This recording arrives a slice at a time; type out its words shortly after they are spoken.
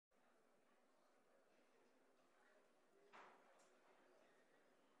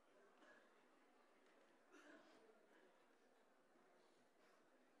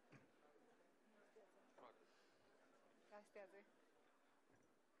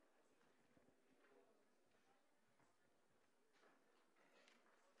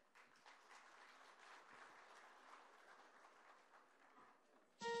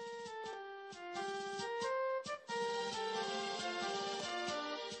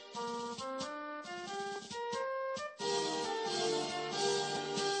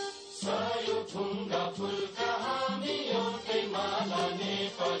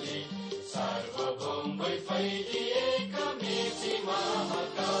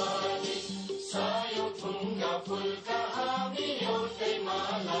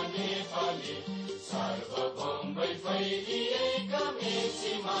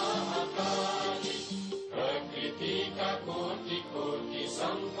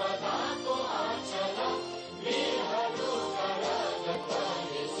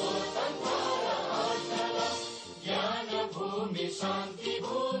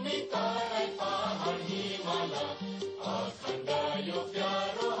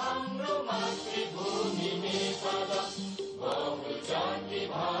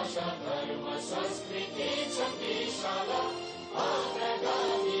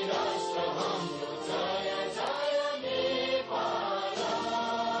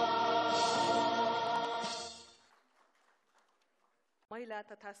महिला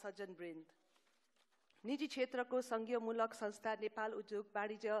तथा सज्जनवृन्द, निजी क्षेत्रको सङ्घीयमूलक संस्था नेपाल उद्योग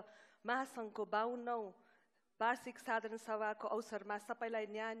वाणिज्य महासङ्घको 52औं वार्षिक साधारण सभाको अवसरमा सबैलाई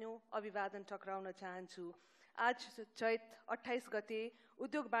न्यानो अभिवादन टक्राउन चाहन्छु। आज चैत 28 गते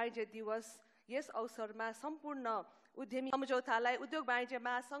उद्योग वाणिज्य दिवस। यस अवसरमा सम्पूर्ण उद्यमी सम्झौतालाई उद्योग वाणिज्य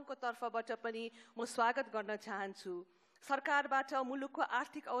महासङ्घको तर्फबाट पनि म स्वागत गर्न चाहन्छु। सरकारबाट मुलुकको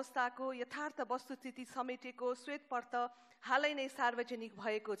आर्थिक अवस्थाको यथार्थ वस्तुस्थिति समेटेको श्वेतपत्र हालै नै सार्वजनिक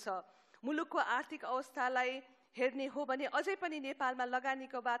भएको छ। मुलुकको आर्थिक अवस्थालाई हेर्ने हो भने अझै पनि नेपालमा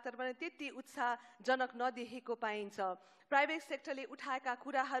लगानीको वातावरण त्यति उत्साहजनक नदेखिएको पाइन्छ। प्राइभेट सेक्टरले उठाएका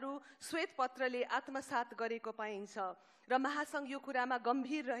कुराहरू श्वेतपत्रले आत्मसात गरेको पाइन्छ र महासङ्घ यो कुरामा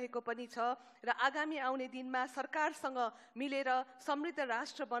गम्भीर रहेको पनि छ र आगामी आउने दिनमा सरकारसँग मिलेर समृद्ध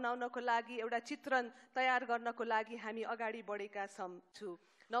राष्ट्र बनाउनको लागि एउटा चित्रण तयार गर्नको लागि हामी अगाडि बढेका छौँ।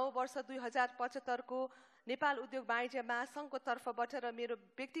 नव वर्ष 2075 को नेपाल उद्योग वाणिज्य महासङ्घको तर्फबाट र मेरो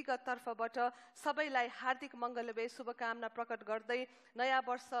व्यक्तिगत तर्फबाट सबैलाई हार्दिक मङ्गलमय शुभकामना प्रकट गर्दै नयाँ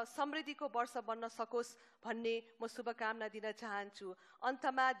वर्ष समृद्धिको वर्ष बन्न सकोस् भन्ने म शुभकामना दिन चाहन्छु।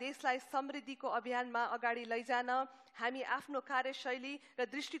 अन्तमा देशलाई समृद्धिको अभियानमा अगाडि लैजान हामी आफ्नो कार्यशैली र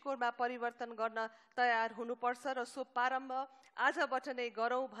दृष्टिकोणमा परिवर्तन गर्न तयार हुनुपर्छ र सो प्रारम्भ आजबाट नै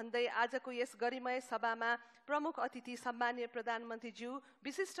गरौँ भन्दै आजको यस गरिमय सभामा प्रमुख अतिथि सम्माननीय प्रधानमन्त्रीज्यू,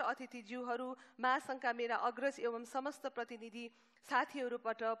 विशिष्ट अतिथिज्यूहरू, महासङ्घका मेरा अग्रज एवं समस्त प्रतिनिधि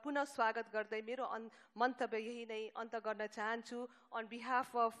साथीहरूबाट पुनः स्वागत गर्दै मेरो मन्तव्य यही नै अन्त गर्न चाहन्छु। On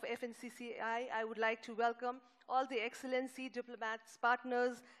behalf of FNCCI, I would like to welcome all the excellency, diplomats,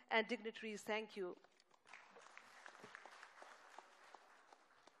 partners and dignitaries. Thank you.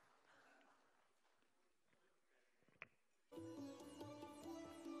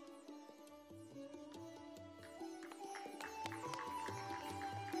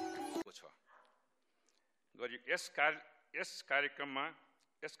 यस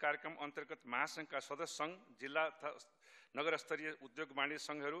कार्यक्रम अन्तर्गत महासङ्घका सदस्य सङ्घ, जिल्ला तथा नगर स्तरीय उद्योग वाणिज्य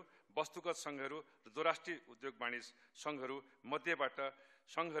सङ्घहरू, वस्तुगत सङ्घहरू र द्विराष्ट्रिय उद्योग वाणिज्य सङ्घहरू मध्येबाट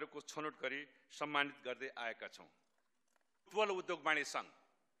सङ्घहरूको छनौट गरी सम्मानित गर्दै आएका छौँ। फुटबल उद्योग वाणिज्य सङ्घ,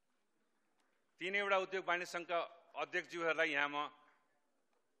 तीनवटा उद्योग वाणिज्य सङ्घका अध्यक्षज्यूहरूलाई यहाँ म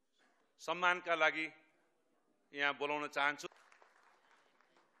सम्मानका लागि यहाँ बोलाउन चाहन्छु।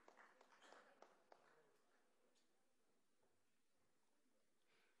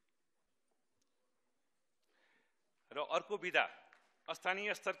 र अर्को विधा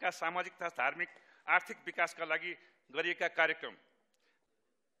स्थानीय स्तरका सामाजिक तथा धार्मिक आर्थिक विकासका लागि गरिएका कार्यक्रम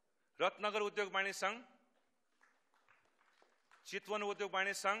रत्नगर उद्योग वाणिज्य सङ्घ, चितवन उद्योग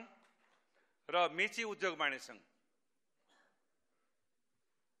वाणिज्य सङ्घ र मेची उद्योग वाणिज्य सङ्घ।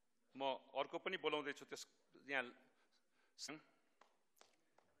 म अर्को पनि बोलाउँदैछु त्यस यहाँ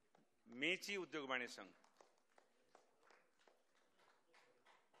मेची उद्योग वाणिज्य सङ्घ,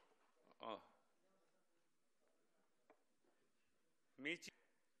 मेची।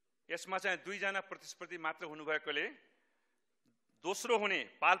 यसमा चाहिँ 2 जना प्रतिस्पर्धी मात्र हुनुभएकोले दोस्रो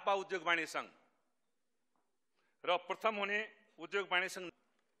हुने पाल्पा उद्योग वाणिज्य सङ्घ र प्रथम हुने उद्योग वाणिज्य सङ्घ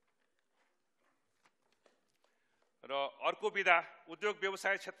र अर्को विधा उद्योग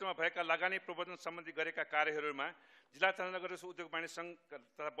व्यवसाय क्षेत्रमा भएका लगानी प्रबन्धन सम्बन्धी गरेका कार्यहरूमा जिल्ला तथा नगर उद्योग वाणिज्य सङ्घ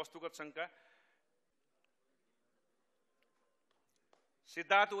तथा वस्तुगत सङ्घका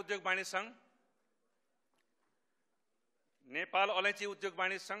सिद्धार्थ उद्योग वाणिज्य सङ्घ, नेपाल अलैँची उद्योग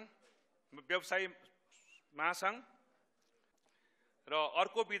वाणिज्य सङ्घ व्यवसायी महासङ्घ र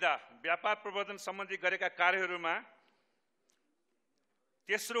अर्को विधा व्यापार प्रवर्धन सम्बन्धी गरेका कार्यहरूमा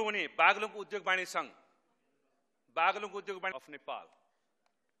तेस्रो हुने बागलुङ उद्योग वाणिज्य सङ्घ, बागलुङ उद्योग वाणिज्य अफ नेपाल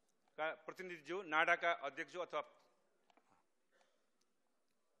का प्रतिनिधिज्यू, नाडाका अध्यक्षज्यू अथवा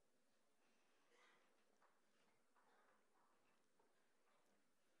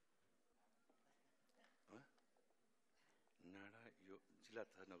नाडा यो जिल्ला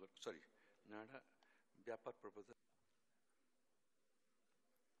तथा नगर नाडा व्यापार प्रवर्धन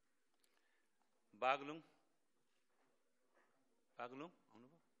बागलुङ आउनुभयो।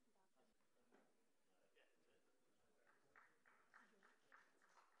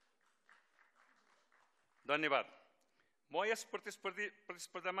 धन्यवाद। म यस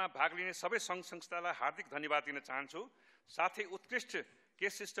प्रतिस्पर्धामा भाग लिने सबै सङ्घ संस्थालाई हार्दिक धन्यवाद दिन चाहन्छु। साथै उत्कृष्ट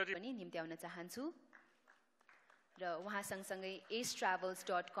केस स्टडी पनि निम्त्याउन चाहन्छु र उहाँ सँगसँगै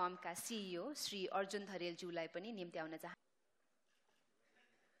acetravels.com का CEO श्री अर्जुन धरेलज्यूलाई पनि निम्त्याउन चाहन्छु।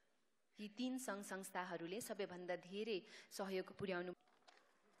 यी तीन सङ्घ संस्थाहरूले सबैभन्दा धेरै सहयोग पुर्याउनु।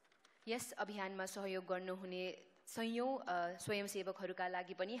 यस अभियानमा सहयोग गर्नुहुने सयौं स्वयंसेवकहरूका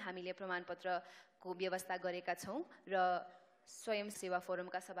लागि पनि हामीले प्रमाणपत्रको व्यवस्था गरेका छौं र स्वयंसेवा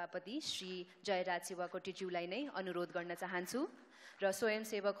फोरमका सभापति श्री जयराज शिवाकोटीज्यूलाई नै अनुरोध गर्न चाहन्छु र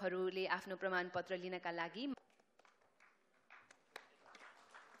स्वयंसेवकहरूले आफ्नो प्रमाणपत्र लिनका लागि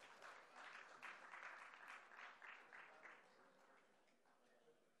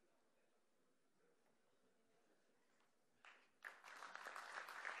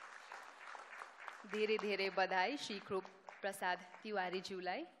धेरै धेरै बधाई श्री कृप प्रसाद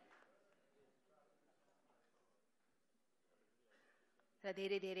तिवारीज्यूलाई र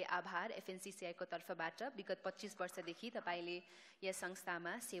धेरै धेरै आभार FNCCI को तर्फबाट विगत 25 वर्षदेखि तपाईले यस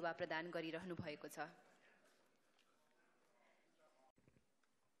संस्थामा सेवा प्रदान गरिरहनु भएको छ।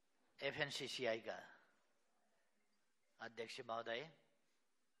 FNCCI का अध्यक्ष महोदय,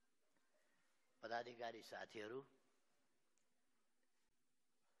 पदाधिकारी साथीहरू,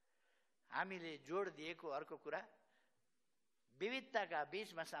 हामीले जोड दिएको अर्को कुरा विविधताका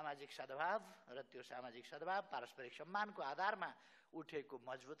बीचमा सामाजिक सद्भाव र त्यो सामाजिक सद्भाव पारस्परिक सम्मानको आधारमा उठेको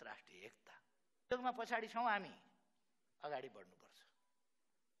मजबुत राष्ट्रिय एकता। उद्योगमा पछाडि छौं, हामी अगाडि बढ्नुपर्छ।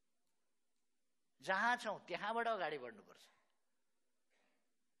 जहाँ छौं त्यहाँबाट अगाडि बढ्नुपर्छ।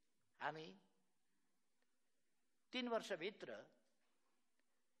 हामी 3 वर्षभित्र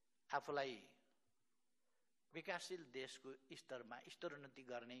आफूलाई विकासशील देशको स्तरमा स्तरोन्नति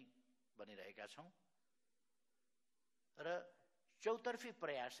गर्ने बनिरहेका छौं र चौतर्फी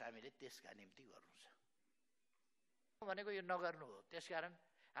प्रयास हामीले त्यसका निम्ति गर्नु छ। भनेको यो नगर्नु हो। त्यसकारण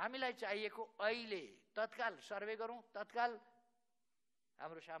हामीलाई चाहिएको अहिले तत्काल सर्वे गरौं, तत्काल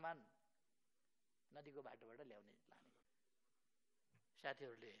हाम्रो सामान नदीको बाटोबाट ल्याउने लाने।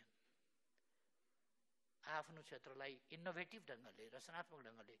 साथीहरूले आफ्नो क्षेत्रलाई इनोभेटिभ ढंगले, रचनात्मक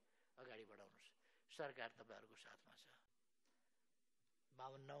ढंगले अगाडि बढाउनुस्। सरकार तपाईहरुको साथमा छ।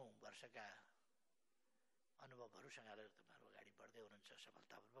 52 वर्षका अनुभवहरूसँग तपाईहरु अगाडि बढ्दै हुनुहुन्छ।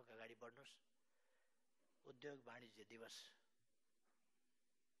 सफलतापूर्वक अगाडि बढ्नुस्। उद्योग वाणिज्य दिवस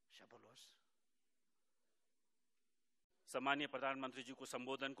सफल होस्। सम्माननीय प्रधानमन्त्रीज्यूको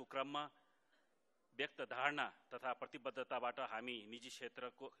सम्बोधनको क्रममा व्यक्त धारणा तथा प्रतिबद्धताबाट हामी निजी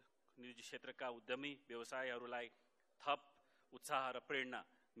क्षेत्रका उद्यमी व्यवसायहरूलाई थप उत्साह र प्रेरणा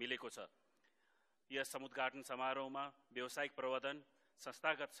मिलेको छ। यस समुद्घाटन समारोहमा व्यावसायिक प्रवर्धन,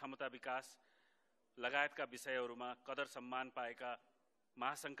 संस्थागत क्षमता विकास लगायतका विषयहरूमा कदर सम्मान पाएका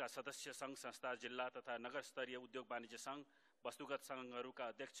महासंघका सदस्य संघ संस्था, जिल्ला तथा नगर स्तरीय उद्योग वाणिज्य संघ, वस्तुगत संघहरूका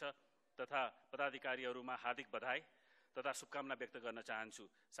अध्यक्ष तथा पदाधिकारीहरूमा हार्दिक बधाई तथा शुभकामना व्यक्त गर्न चाहन्छु।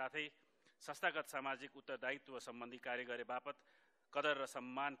 साथै संस्थागत सामाजिक उत्तरदायित्व सम्बन्धी कार्य गरे बापत कदर र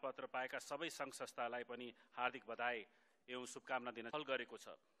सम्मान पत्र पाएका सबै संघ संस्थालाई पनि हार्दिक बधाई एवं शुभकामना दिन छल गरेको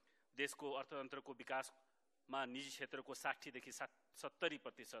छ। देशको अर्थतन्त्रको विकासमा निजी क्षेत्रको 60 देखि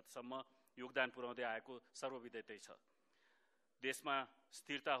 70% सम्म योगदान पुर्याउँदै आएको सर्वविदितै छ। देशमा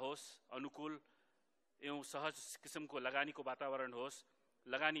स्थिरता होस्, अनुकूल एवं सहज किसिमको लगानीको वातावरण होस्,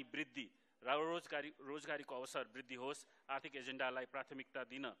 लगानी वृद्धि र रोजगारीको अवसर वृद्धि होस्, आर्थिक एजेन्डालाई प्राथमिकता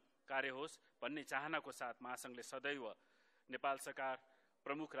दिन कार्य होस् भन्ने चाहनाको साथ महासंघले सदैव नेपाल सरकार,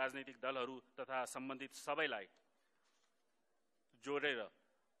 प्रमुख राजनैतिक दलहरू तथा सम्बन्धित सबैलाई जोडेर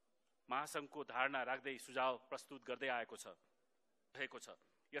महासंघको धारणा राख्दै सुझाव प्रस्तुत गर्दै आएको छ।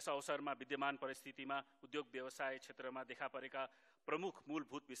 यस अवसरमा विद्यमान परिस्थितिमा उद्योग व्यवसाय क्षेत्रमा देखा परेका प्रमुख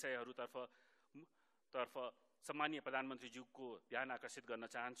मूलभूत विषयहरूतर्फ सम्माननीय प्रधानमन्त्रीज्यूको ध्यान आकर्षित गर्न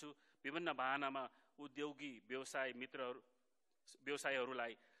चाहन्छु। विभिन्न बहानामा उद्योगी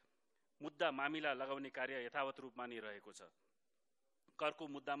व्यवसायहरूलाई मुद्दा मामिला लगाउने कार्य यथावत रूपमा नै रहेको छ। करको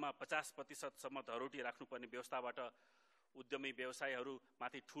मुद्दामा 50% सम्म धरोटी राख्नुपर्ने व्यवस्थाबाट उद्यमी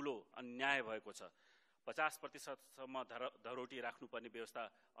व्यवसायीहरूमाथि ठूलो अन्याय भएको छ। 50% धरोटी राख्नुपर्ने व्यवस्था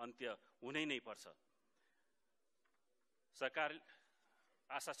अन्त्य हुनै नै पर्छ। सरकार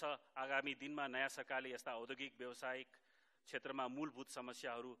आशा छ आगामी दिनमा नयाँ सरकारले यस्ता औद्योगिक व्यावसायिक क्षेत्रमा मूलभूत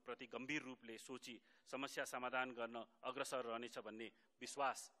समस्याहरूप्रति गम्भीर रूपले सोची समस्या समाधान गर्न अग्रसर रहनेछ भन्ने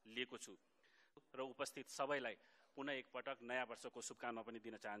विश्वास लिएको छु र उपस्थित सबैलाई पुनः एकपटक नयाँ वर्षको शुभकामना पनि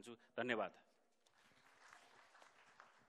दिन चाहन्छु। धन्यवाद।